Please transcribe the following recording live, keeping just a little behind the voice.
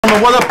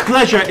gentlemen, what a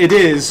pleasure it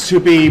is to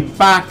be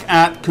back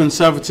at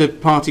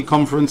Conservative Party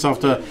conference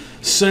after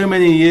so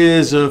many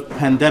years of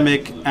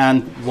pandemic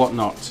and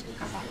whatnot.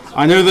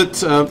 I know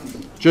that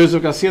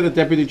Joseph Garcia, the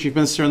Deputy Chief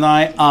Minister, and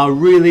I are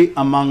really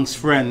amongst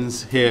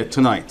friends here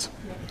tonight.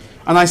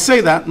 And I say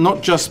that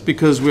not just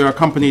because we are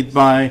accompanied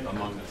by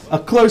a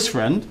close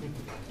friend,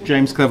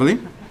 James Cleverly.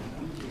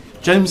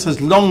 James has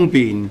long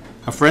been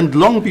a friend,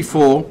 long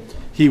before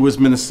he was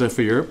Minister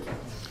for Europe.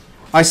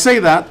 I say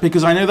that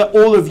because I know that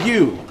all of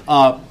you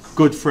are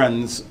good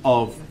friends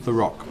of the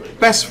Rock,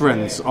 best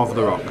friends of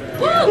the Rock.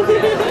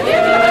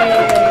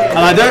 And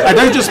I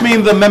don't just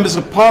mean the members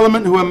of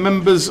Parliament who are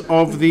members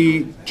of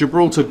the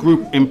Gibraltar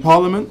group in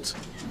Parliament.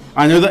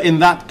 I know that in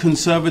that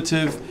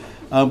Conservative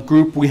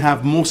group we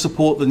have more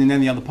support than in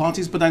any other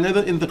parties, but I know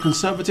that in the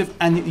Conservative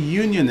and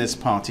Unionist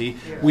Party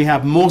we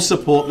have more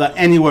support than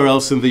anywhere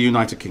else in the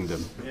United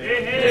Kingdom.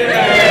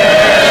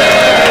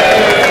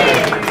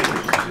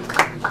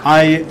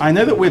 I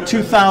know that we're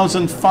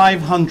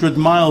 2,500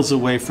 miles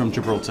away from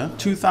Gibraltar,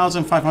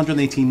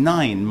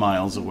 2,589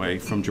 miles away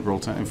from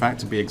Gibraltar, in fact,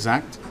 to be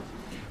exact.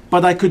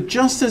 But I could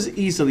just as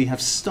easily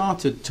have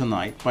started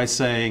tonight by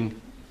saying,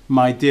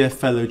 my dear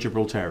fellow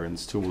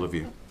Gibraltarians, to all of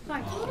you.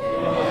 Thank you.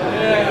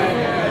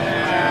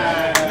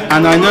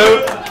 And I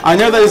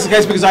know that is the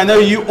case because I know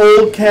you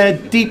all care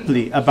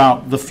deeply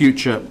about the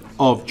future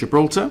of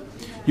Gibraltar.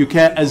 You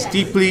care as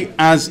deeply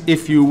as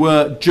if you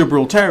were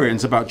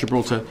Gibraltarians about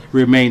Gibraltar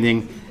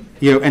remaining,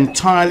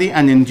 entirely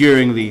and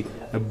enduringly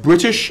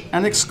British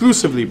and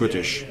exclusively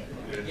British.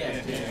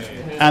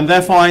 And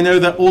therefore I know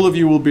that all of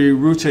you will be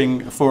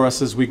rooting for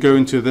us as we go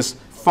into this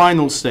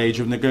final stage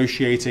of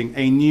negotiating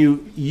a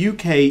new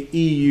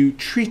UK-EU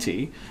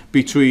treaty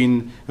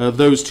between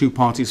those two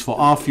parties for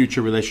our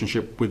future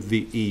relationship with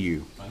the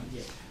EU.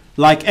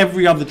 Like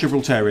every other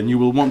Gibraltarian, you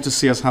will want to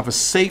see us have a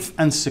safe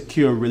and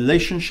secure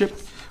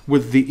relationship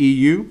with the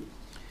EU.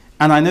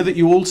 And I know that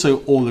you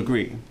also all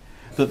agree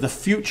that the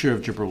future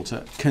of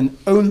Gibraltar can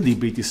only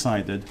be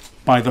decided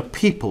by the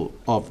people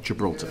of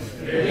Gibraltar.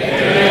 Thank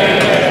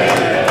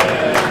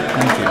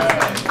you.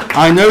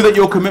 I know that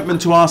your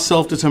commitment to our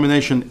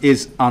self-determination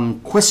is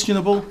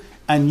unquestionable,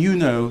 and you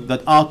know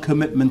that our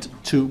commitment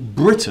to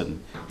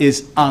Britain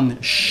is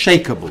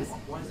unshakable.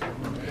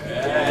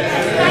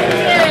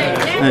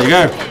 There you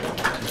go.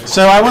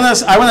 So I want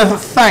to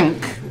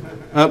thank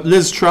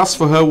Liz Truss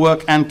for her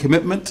work and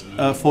commitment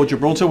for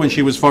Gibraltar when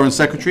she was Foreign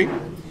Secretary.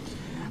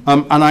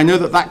 And I know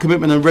that that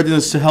commitment and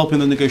readiness to help in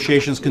the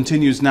negotiations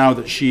continues now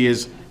that she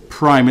is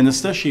Prime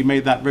Minister. She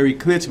made that very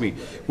clear to me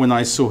when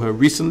I saw her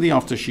recently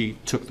after she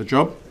took the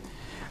job.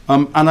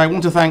 And I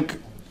want to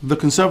thank the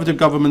Conservative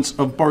governments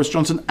of Boris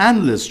Johnson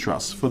and Liz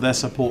Truss for their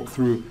support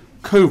through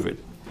COVID.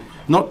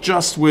 Not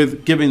just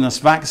with giving us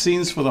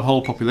vaccines for the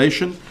whole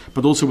population,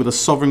 but also with a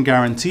sovereign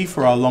guarantee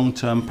for our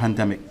long-term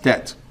pandemic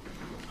debt.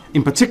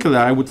 In particular,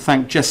 I would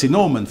thank Jesse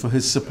Norman for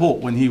his support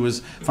when he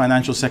was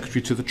Financial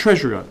Secretary to the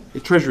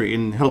Treasury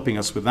in helping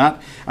us with that.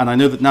 And I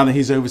know that now that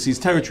he's Overseas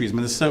Territories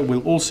Minister,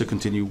 we'll also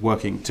continue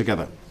working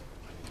together.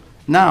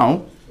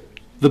 Now,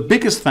 the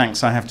biggest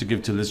thanks I have to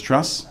give to Liz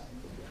Truss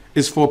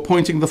is for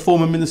appointing the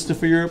former Minister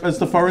for Europe as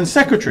the Foreign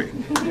Secretary.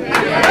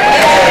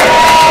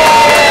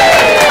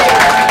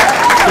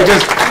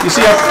 Because, you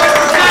see,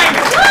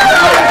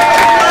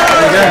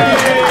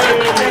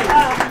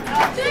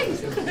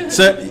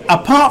 so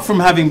apart from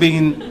having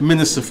been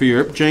Minister for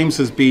Europe, James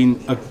has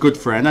been a good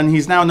friend, and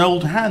he's now an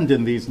old hand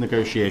in these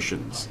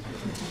negotiations.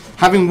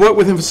 Having worked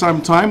with him for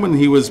some time when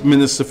he was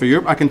Minister for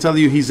Europe, I can tell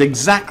you he's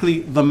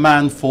exactly the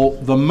man for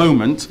the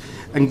moment,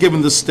 and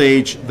given the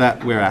stage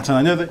that we're at. And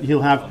I know that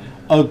he'll have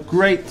a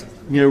great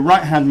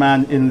right-hand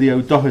man in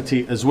Leo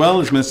Doherty as well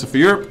as Minister for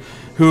Europe,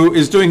 who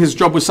is doing his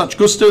job with such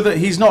gusto that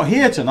he's not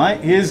here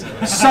tonight, he is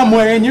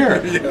somewhere in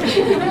Europe.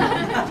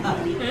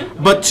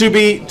 But to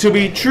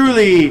be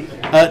truly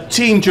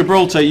Team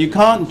Gibraltar, you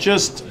can't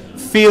just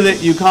feel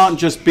it, you can't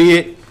just be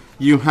it,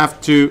 you have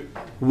to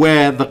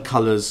wear the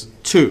colours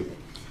too.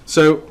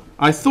 So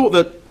I thought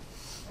that,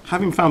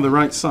 having found the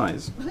right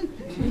size, the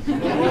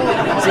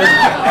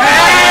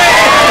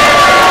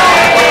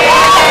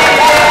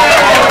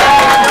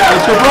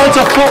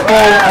Gibraltar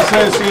Football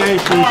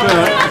Association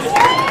shirt,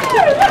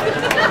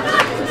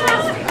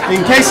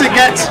 in case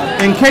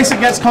it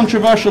gets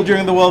controversial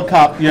during the World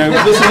Cup,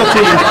 this is a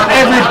team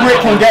every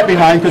Brit can get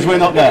behind because we're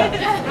not there.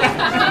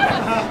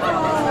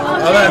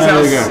 Oh, that's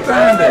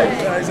outstanding.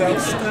 That is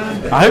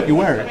outstanding. I hope you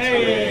wear it.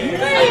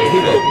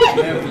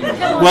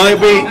 Well,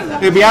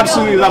 it'd be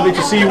absolutely lovely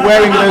to see you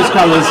wearing those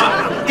colours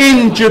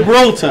in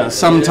Gibraltar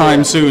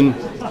sometime soon.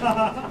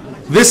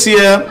 This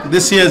year,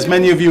 as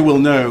many of you will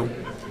know,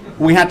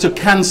 we had to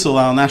cancel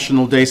our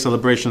National Day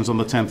celebrations on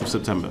the 10th of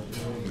September.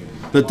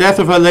 The death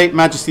of Her late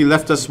Majesty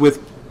left us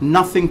with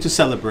nothing to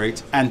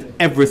celebrate and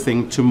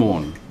everything to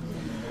mourn.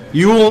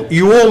 You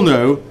all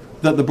know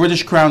that the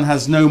British Crown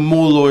has no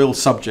more loyal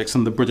subjects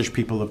than the British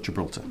people of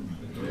Gibraltar.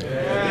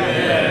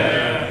 Yeah.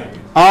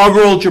 Our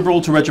Royal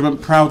Gibraltar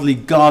Regiment proudly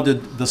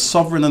guarded the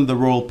sovereign and the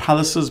royal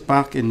palaces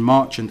back in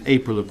March and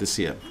April of this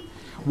year.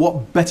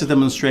 What better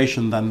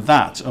demonstration than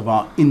that of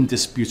our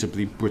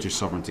indisputably British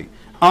sovereignty?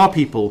 Our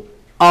people,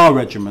 our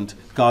regiment,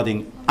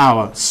 guarding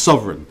our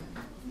sovereign.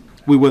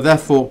 We were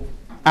therefore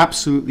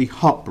absolutely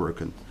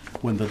heartbroken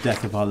when the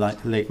death of our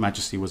late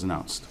Majesty was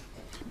announced.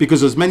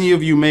 Because as many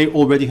of you may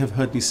already have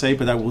heard me say,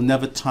 but I will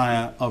never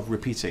tire of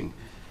repeating,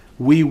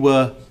 we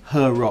were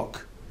her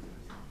rock,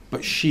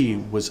 but she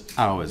was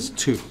ours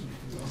too.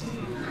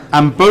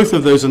 And both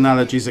of those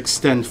analogies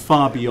extend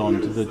far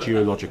beyond the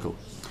geological.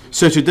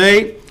 So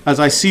today, as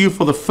I see you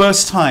for the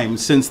first time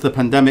since the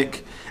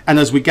pandemic, and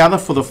as we gather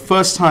for the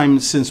first time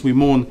since we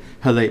mourn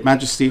Her late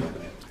Majesty,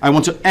 I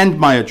want to end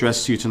my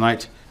address to you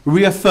tonight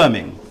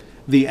reaffirming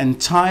the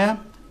entire,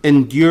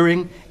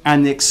 enduring,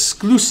 and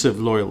exclusive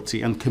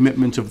loyalty and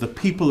commitment of the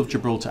people of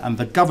Gibraltar and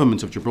the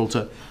government of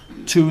Gibraltar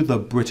to the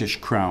British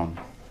Crown.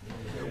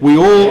 We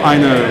all, I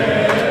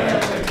know,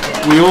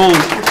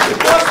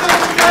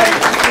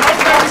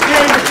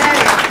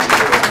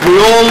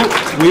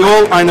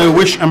 I know,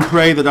 wish and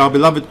pray that our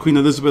beloved Queen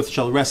Elizabeth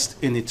shall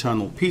rest in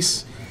eternal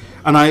peace.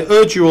 And I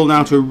urge you all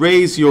now to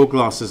raise your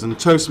glasses and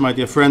toast, my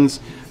dear friends,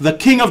 the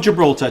King of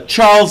Gibraltar,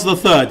 Charles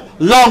III.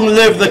 Long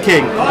live the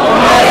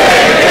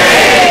King!